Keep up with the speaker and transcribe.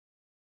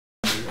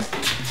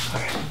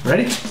Okay,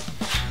 ready?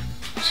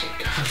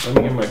 Let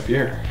me get my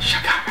beer.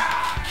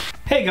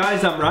 Hey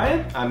guys, I'm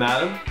Ryan. I'm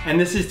Adam. And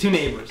this is Two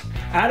Neighbors.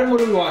 Adam, what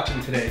are we watching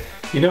today?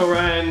 You know,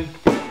 Ryan,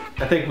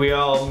 I think we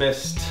all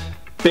missed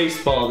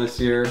baseball this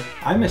year.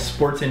 I miss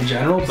sports in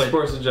general, but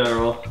Sports in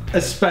general.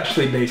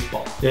 especially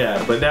baseball.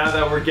 Yeah, but now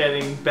that we're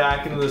getting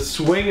back into the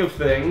swing of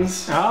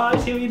things, Oh, I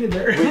see what you did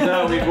there. we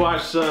thought we'd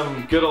watch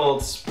some good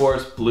old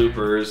sports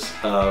bloopers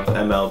of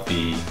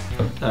MLB.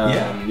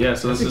 Yeah,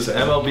 so this is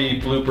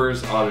MLB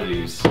Bloopers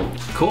Oddities.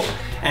 Cool.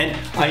 And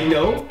I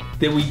know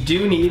that we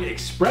do need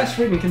express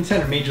written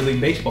consent of Major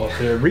League Baseball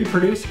to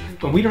reproduce,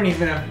 but we don't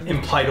even have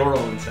implied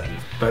oral consent.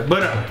 But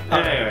whatever.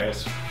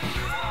 Anyways.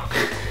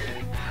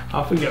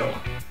 Off we go.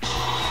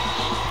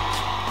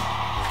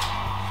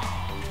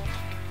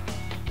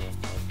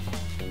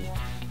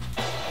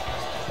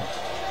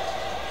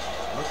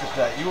 Look at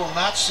that. You will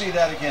not see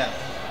that again.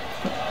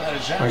 That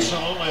is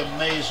absolutely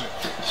amazing.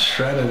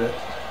 Shredded it.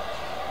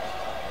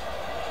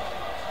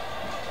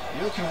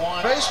 You can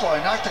watch baseball.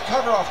 He knocked the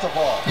cover off the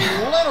ball. He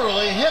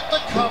literally hit the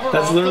cover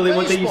That's off literally the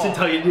what they used to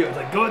baseball. tell you to do. It's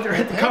like, go out there,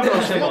 hit the cover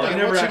off the ball. You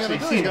never actually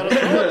see You it. got to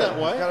throw it that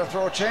way. Got to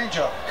throw a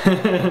changeup.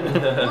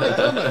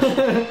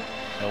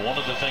 Now, one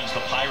of the things the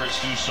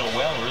Pirates do so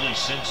well, really,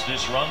 since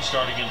this run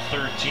starting in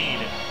 13,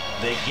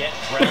 they get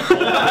ground ball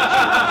pitchers,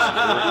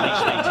 or at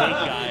least they take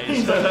guys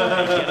and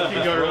get them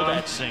to throw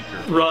that sinker.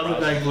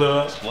 Rosenberg blew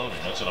up. Exploding,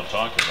 that's what I'm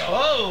talking about.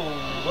 Whoa,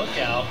 look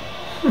out.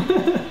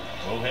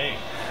 Oh, hey.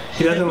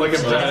 He doesn't look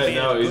impressed.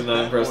 No, he's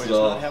not impressed at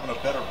all. He's having a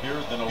better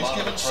beard than a lot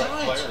of the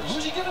players.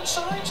 Who's he giving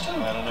signs to?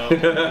 I don't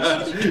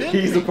know.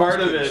 He's a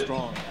part of it.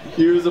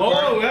 He was a part.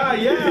 Oh, yeah.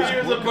 He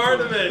was a part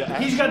of it.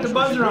 He's got the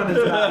buzzer on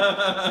his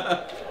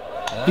back.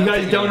 If you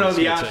guys don't know,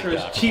 the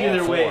Astros cheated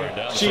their way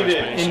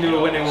into a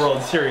winning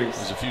World Series.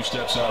 He's a few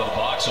steps out of the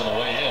box on the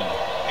way in.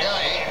 Yeah,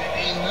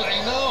 he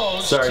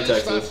knows. Sorry, he's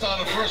Texas. left on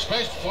the first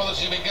base before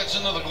this even gets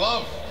into the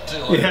glove.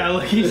 Yeah,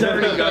 look, he's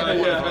already got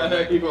it.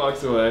 Yeah, he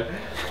walks away.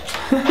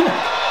 And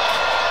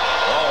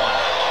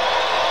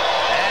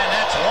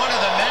that's one of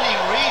the many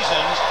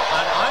reasons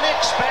an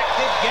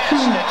unexpected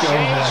guest at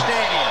Shea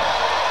Stadium.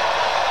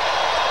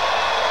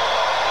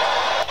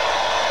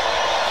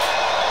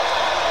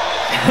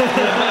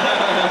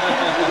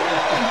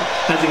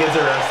 As he gets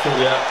arrested.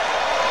 Yeah.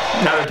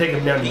 Now they're taking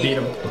him down to beat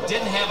him.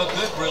 Didn't have a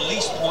good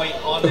release point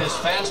on this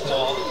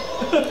fastball.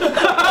 He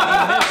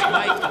missed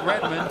Mike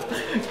Redmond.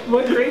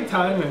 What great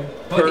timing.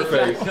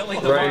 Perfect.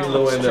 Right into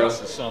the window.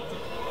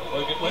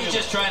 He's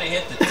just trying to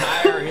hit the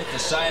tire, hit the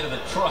side of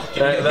the truck.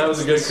 That was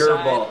a good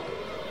curveball.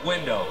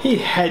 Window. He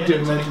had to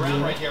Ground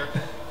mention right it. here.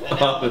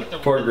 Oh, the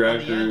poor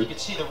ground crew. You can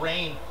see the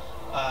rain.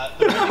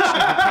 Dude,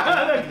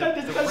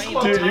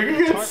 you're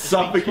gonna get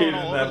suffocated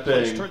in that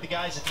thing. Toward the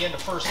guys at the end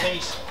of first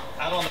base,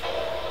 out on the.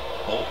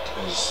 Holt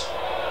has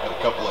had a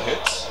couple of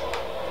hits.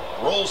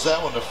 Rolls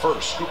that one to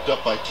first. Scooped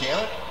up by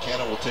Cannon.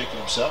 Cannon will take it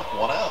himself.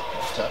 1 out.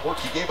 That work.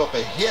 He gave up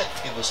a hit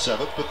in the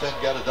 7th, but then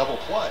got a double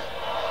play.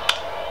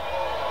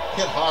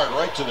 Hit hard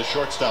right to the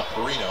shortstop,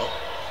 Perino.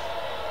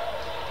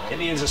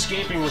 Indians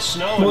escaping with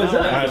snow. What was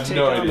and that? now I ready have to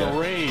no take on idea. the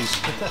Rays.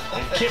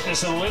 And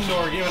Kipnis and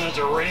Lindor giving it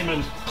to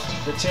Raymond,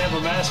 the Tampa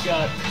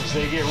mascot, as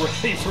they get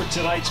ready for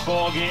tonight's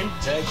ball game.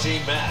 Tag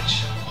team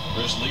match.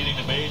 Chris leading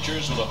the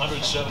majors with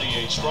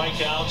 178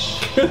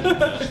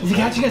 strikeouts. Is he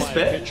catching a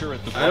spit?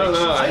 I don't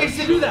know. I used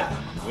to do that.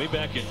 Way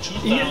back in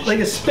He hit like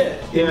a 2000.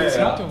 spit. Yeah.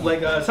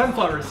 Like a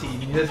sunflower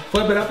seed. You just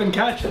flip it up and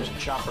catch it.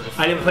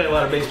 I didn't play a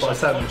lot of baseball. I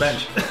sat on the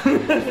bench.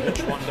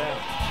 Pitch one down.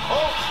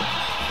 Oh,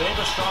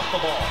 Davis dropped the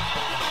ball.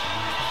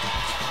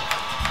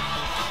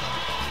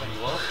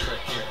 Glove trick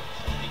here.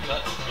 He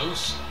cut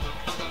loose.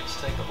 Let's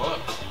take a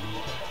look.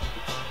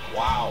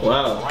 Wow.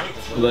 Wow. Right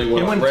through. Like It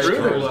went went right through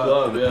through the his glove.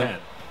 glove, the yeah. pen.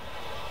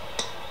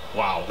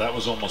 Wow, that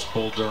was almost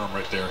Bull Durham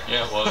right there.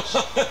 Yeah, it was.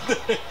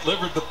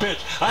 Delivered the pitch.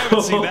 I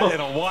haven't seen that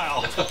in a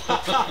while. He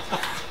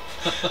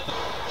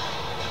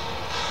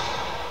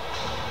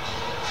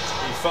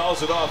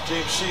fouls it off.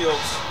 James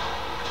Shields.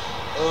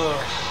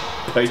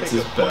 Bites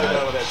his Out back.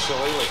 of that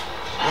shillelagh.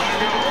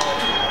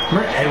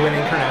 Remember Edwin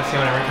Encarnacion?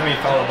 Every time he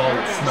fouled a ball,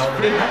 it smelled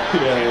it.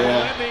 Yeah,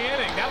 yeah. the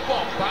inning. That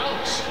ball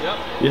bounced. Yep.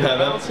 Yeah,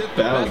 that's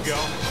bounce.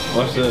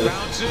 Watch this.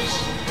 Bounces.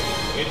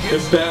 It It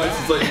hits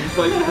bounces like it's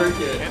like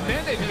cricket. and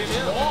then it hits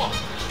long.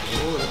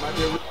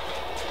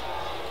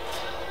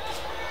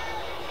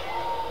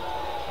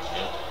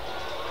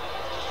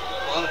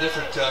 A lot of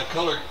different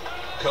color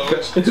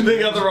codes. They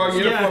got the wrong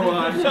uniform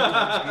on.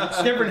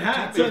 It's different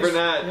hats. Different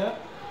hat. Yeah.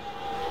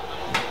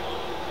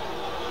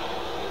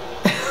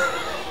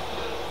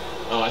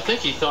 Oh, I think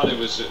he thought it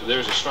was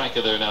there's a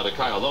striker there now to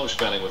Kyle Loesch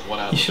batting with 1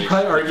 out. You should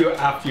probably argue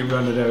after you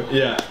run it out.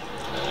 Yeah.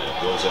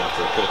 And goes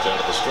after a pitch out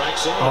of the strike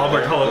zone.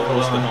 Oliver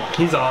Cologne.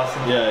 He's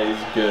awesome. Yeah,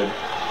 he's good.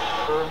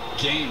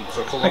 Game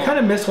for Cologne. I kind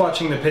of miss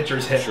watching the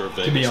pitchers hit, Sure, to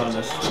Vegas be is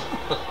honest.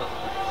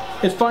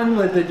 It's fun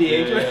with the DH.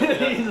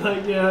 Yeah. He's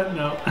like, yeah,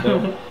 no.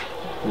 No.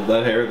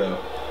 That hair though.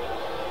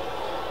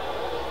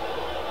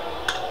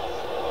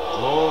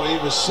 Oh, he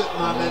was sitting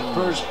on that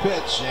first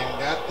pitch and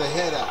got the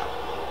head out.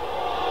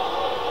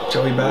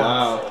 Joey Bats.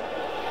 Wow.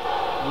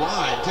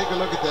 line. Take a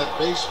look at that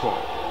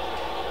baseball.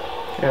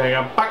 And I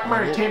got Buck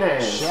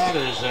Martinez.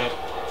 Shatters that.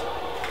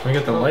 We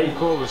got the light.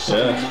 Double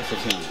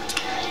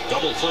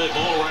play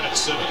ball right at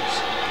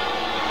Simmons.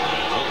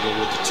 He'll go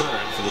with the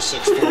turn for the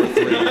 6-4-3.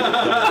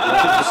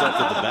 Himself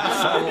with the bat.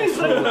 Follow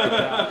through with the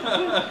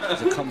bat.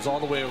 As it comes all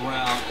the way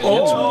around. And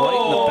hits him right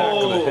in the back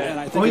of the head. I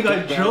think he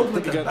got drilled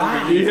with the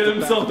bat. He hit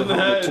himself in the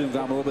head.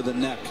 Got him over the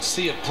neck.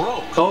 See, it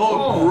broke.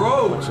 Oh,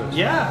 broke.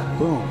 Yeah.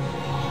 Boom.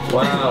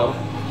 Wow.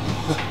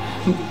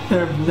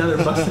 Another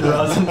busted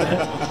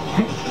Rosenberg.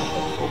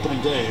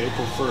 Opening day,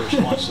 April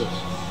 1st. Watch this.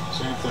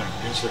 Same thing.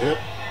 Against the hip.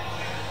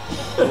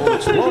 Oh,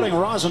 exploding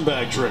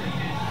Rosenbag trick.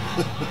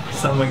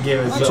 Someone gave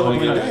us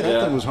Opening day,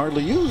 that thing was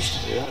hardly used.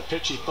 Yeah, a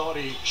pitch he thought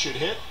he should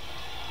hit.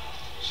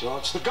 So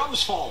it's the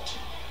gum's fault.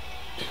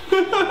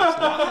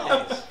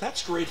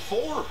 That's grade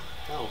 4.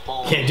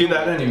 Can't do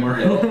that anymore.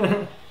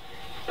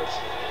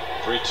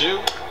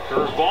 3-2.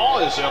 Curve ball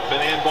is up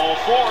and in, ball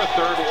 4.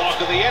 Third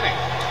walk of the inning.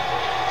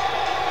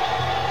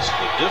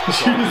 The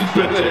difficulty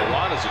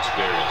Ron is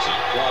experiencing.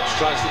 Rogers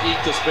tries to eat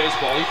this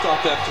baseball. He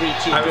thought that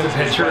 3-2 I was a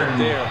pitcher right and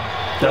there.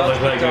 that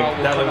looked like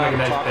a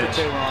nice pitch.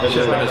 That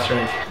should have been a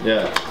strength.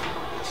 Yeah.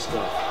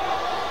 Stuff.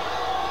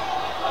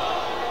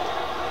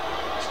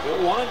 Still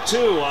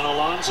 1-2 on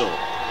Alonso.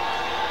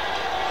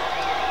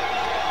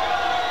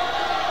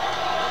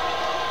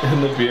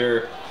 And the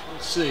beer.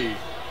 Let's see.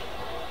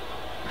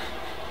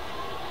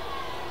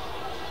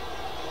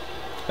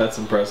 That's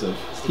impressive.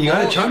 You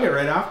gotta chug it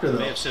right after May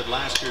though. have said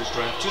last year's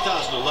draft,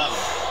 2011.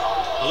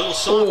 A little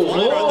soft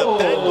liner, and the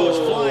bat goes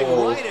flying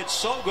right at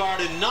Sogard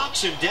and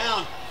knocks him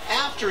down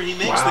after he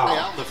makes the guy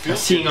out in the A field.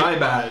 seeing eye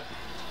bat.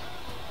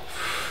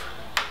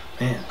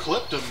 Man.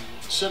 Clipped him,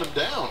 sent him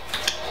down.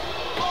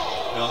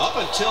 Now, up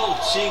until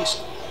seeing.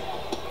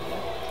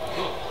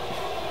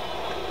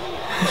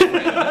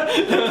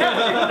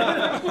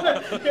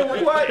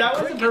 What? That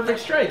was a perfect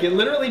strike. It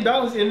literally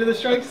bounced into the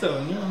strike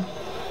zone. Yeah.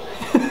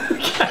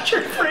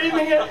 Catcher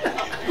framing it.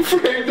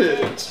 Framed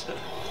it.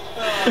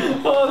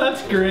 Oh,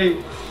 that's great.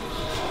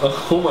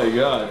 Oh my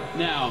God.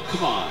 Now,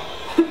 come on.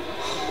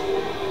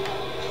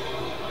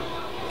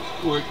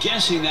 We're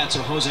guessing that's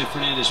a Jose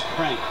Fernandez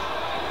prank.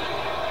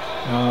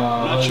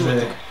 Not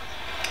sure.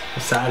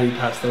 Sad he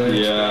passed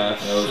away. Yeah,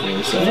 that was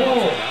really sad.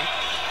 Whoa.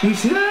 Did you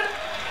see that?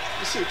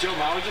 You see what Joe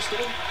Mauer just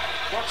did?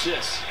 Watch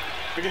this.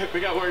 We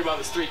got worried about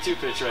this 3-2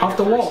 pitch right Off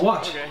the wall,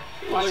 watch. Okay,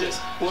 watch this.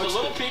 There's a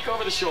little peek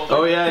over the shoulder.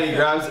 Oh yeah, he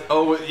grabs.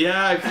 Oh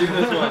yeah, I've seen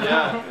this one.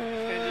 Yeah.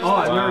 Oh,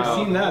 I've never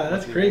seen that.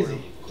 That's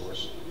crazy.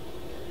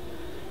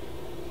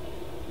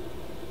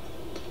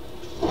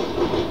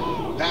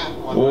 That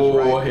one was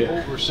right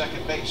yeah. over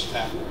second base,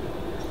 Pat.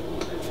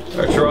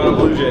 Our Toronto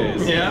Blue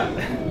Jays. Yeah.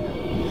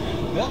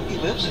 Well, he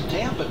lives in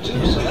Tampa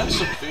too, so that's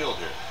some field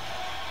here.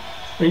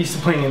 We're used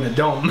to playing in the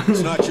dome.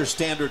 It's not your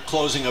standard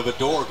closing of a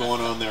door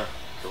going on there.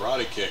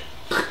 Karate kick.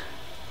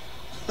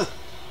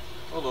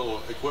 A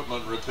little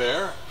equipment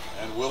repair,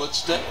 and will it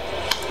stick? He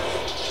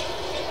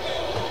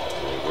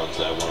runs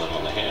that one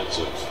on the hands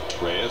of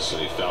Reyes,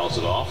 and he fouls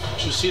it off.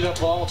 Did you see that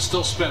ball? It's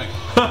still spinning.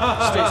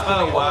 Stays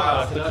spinning.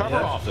 Wow. The cover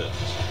off it.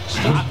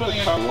 Stop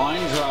spinning.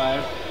 Line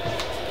drive.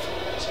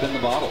 Spin the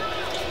bottle.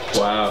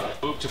 Wow.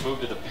 Move to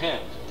the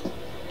pen.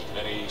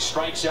 And he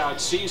strikes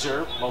out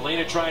Caesar.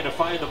 Molina trying to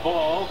find the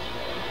ball.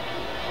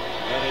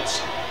 And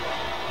it's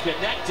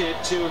connected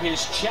to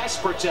his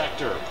chest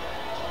protector.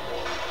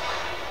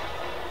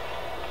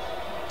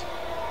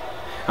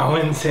 Oh,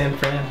 in San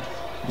Fran.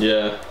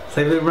 Yeah. It's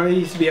like everybody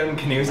used to be out in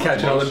canoes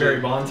catching all the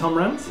Barry Bonds home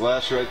runs.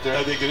 Glass right there.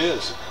 I think it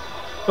is.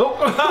 Oh!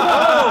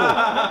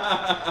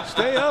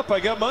 Stay up. I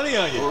got money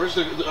on you. Where's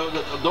the,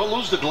 don't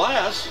lose the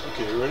glass.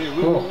 Okay, ready?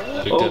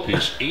 Picked up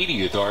his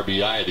 80th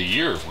RBI of the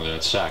year with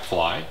that sac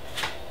fly.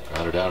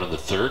 Grounded out in the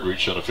third,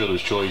 reached on a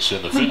fielder's choice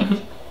in the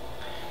fifth.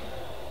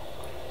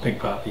 Big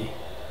Poppy.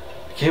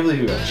 I can't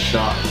believe he got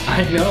shot.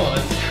 I know,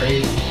 that's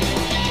crazy.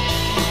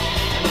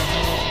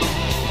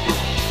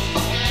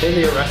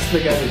 They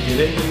arrested the guy that did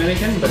it in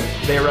Dominican, but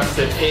they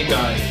arrested a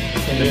guy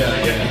in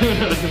Dominican.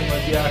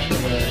 Like the actual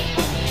guy.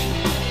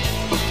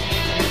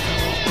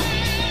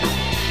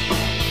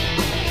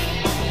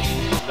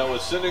 Noah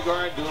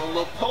Syndergaard doing a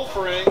little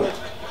pilfering.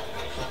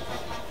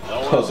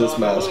 Oh, this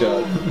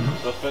mascot.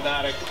 The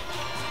fanatic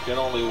can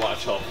only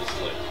watch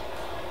helplessly.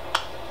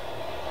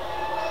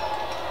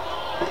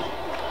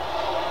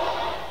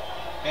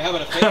 Hey,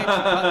 having a fake.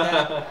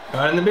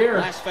 Got in the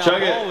beer.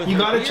 Chug it. You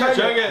gotta chug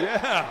it.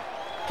 Yeah.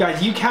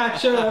 Guys, you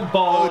catch a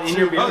ball in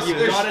your beer, you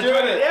gotta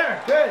chug it.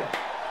 There, good.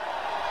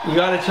 You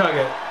gotta chug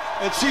it.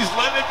 And she's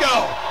letting it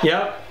go.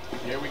 Yep.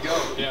 Here we go.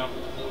 Yeah.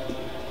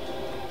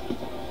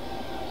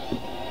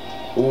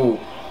 Ooh.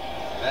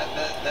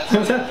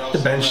 That's The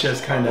bench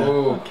just kind of.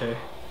 Okay.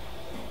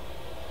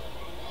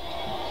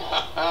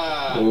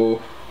 Ooh.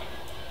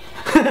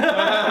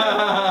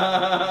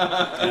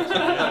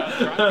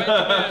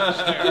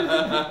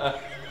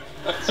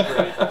 That's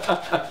great.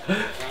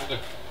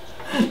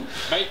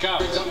 Make up.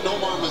 Brings up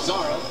Nomar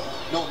Mazara.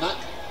 No, not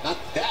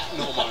that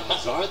Nomar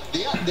Mazara.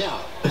 The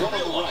one on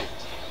the right.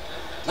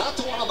 Not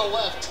the one on the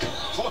left.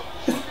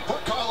 Poor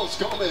Carlos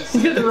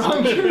He got the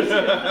wrong jersey.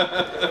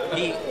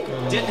 He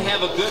didn't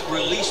have a good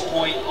release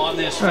point on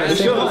this. Right,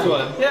 Let's show this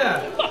one.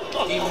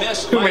 Yeah. He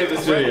missed. Who made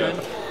this video?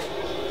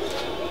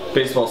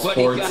 Baseball But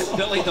he sports. got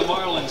Billy the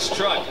Marlin's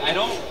truck. I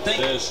don't think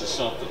This is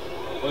something.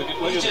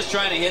 he's just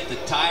trying to hit the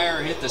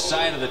tire, hit the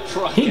side of the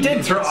truck. He and did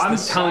hits throw. the I'm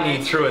telling you,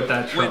 he side threw at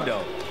that truck.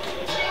 window.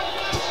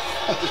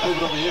 Just move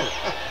it over here.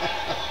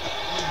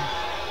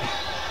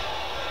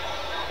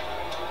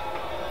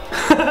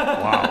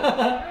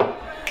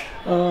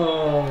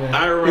 Oh man.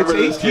 I remember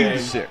this game.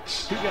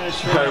 6. Two guys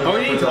I throwing Oh,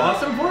 remember he's that.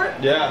 awesome for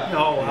it? Yeah.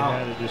 Oh They wow.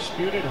 had a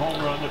disputed home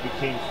run that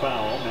became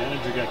foul.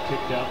 Manager got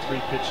kicked out 3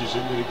 pitches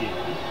into the game.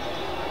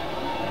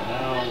 And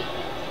now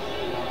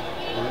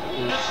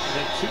we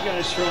had 2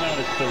 guys thrown out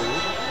at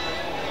third.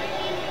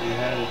 You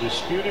had a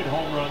disputed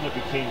home run that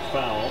became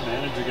foul.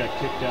 Manager got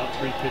kicked out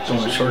 3 pitches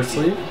Going into short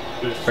the sleeve?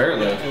 game.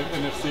 Apparently.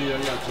 And if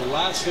the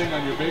last thing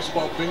on your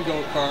baseball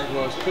bingo card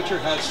was pitcher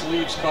had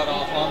sleeves cut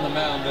off on the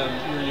mound, then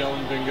you're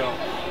yelling bingo.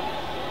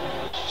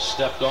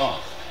 Stepped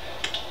off.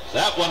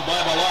 That one by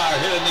Millar,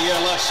 hit in the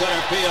air, left center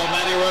field.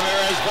 Manny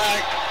Ramirez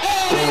back.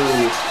 Oh,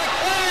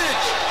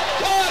 catch!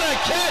 What a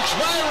catch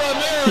by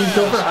Ramirez! Can you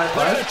go for a high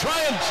five? To try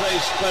and say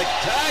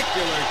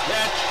spectacular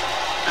catch.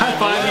 High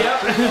five, yep.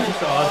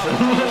 That's awesome.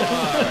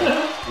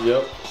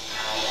 Yep.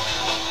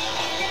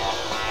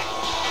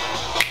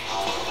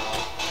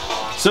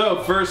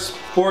 So, first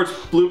sports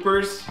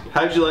bloopers.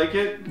 How'd you like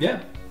it?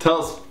 Yeah.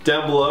 Tell us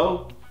down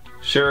below.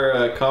 Share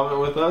a comment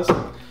with us.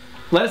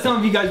 Let us know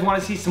if you guys want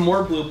to see some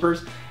more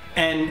bloopers.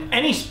 And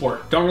any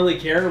sport. Don't really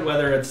care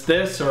whether it's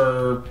this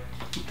or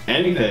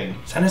Anything.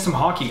 send us some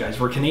hockey, guys.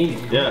 We're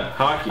Canadian. Yeah,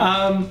 hockey.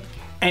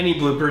 Any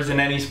bloopers in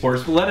any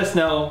sports. Let us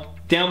know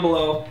down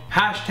below.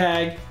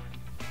 Hashtag.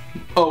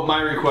 Oh,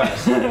 my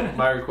request.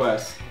 My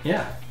request.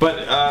 Yeah.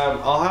 But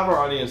I'll have our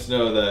audience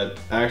know that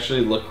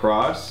actually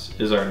lacrosse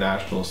is our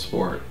national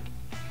sport,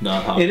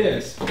 not hockey. It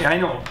is. Yeah, I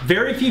know.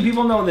 Very few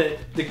people know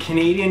that the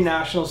Canadian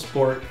national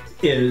sport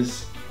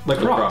is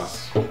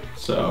lacrosse.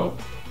 So,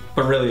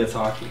 But really, it's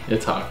hockey.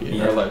 it's hockey.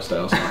 Yeah. Our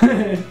lifestyle's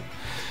hockey.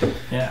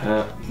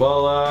 Yeah.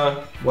 Well,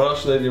 what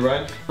else should they do,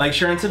 Ryan? Like,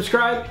 share, and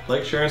subscribe.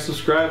 Like, share, and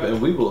subscribe,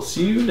 and we will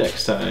see you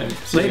next time.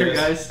 See you Later,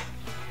 guys.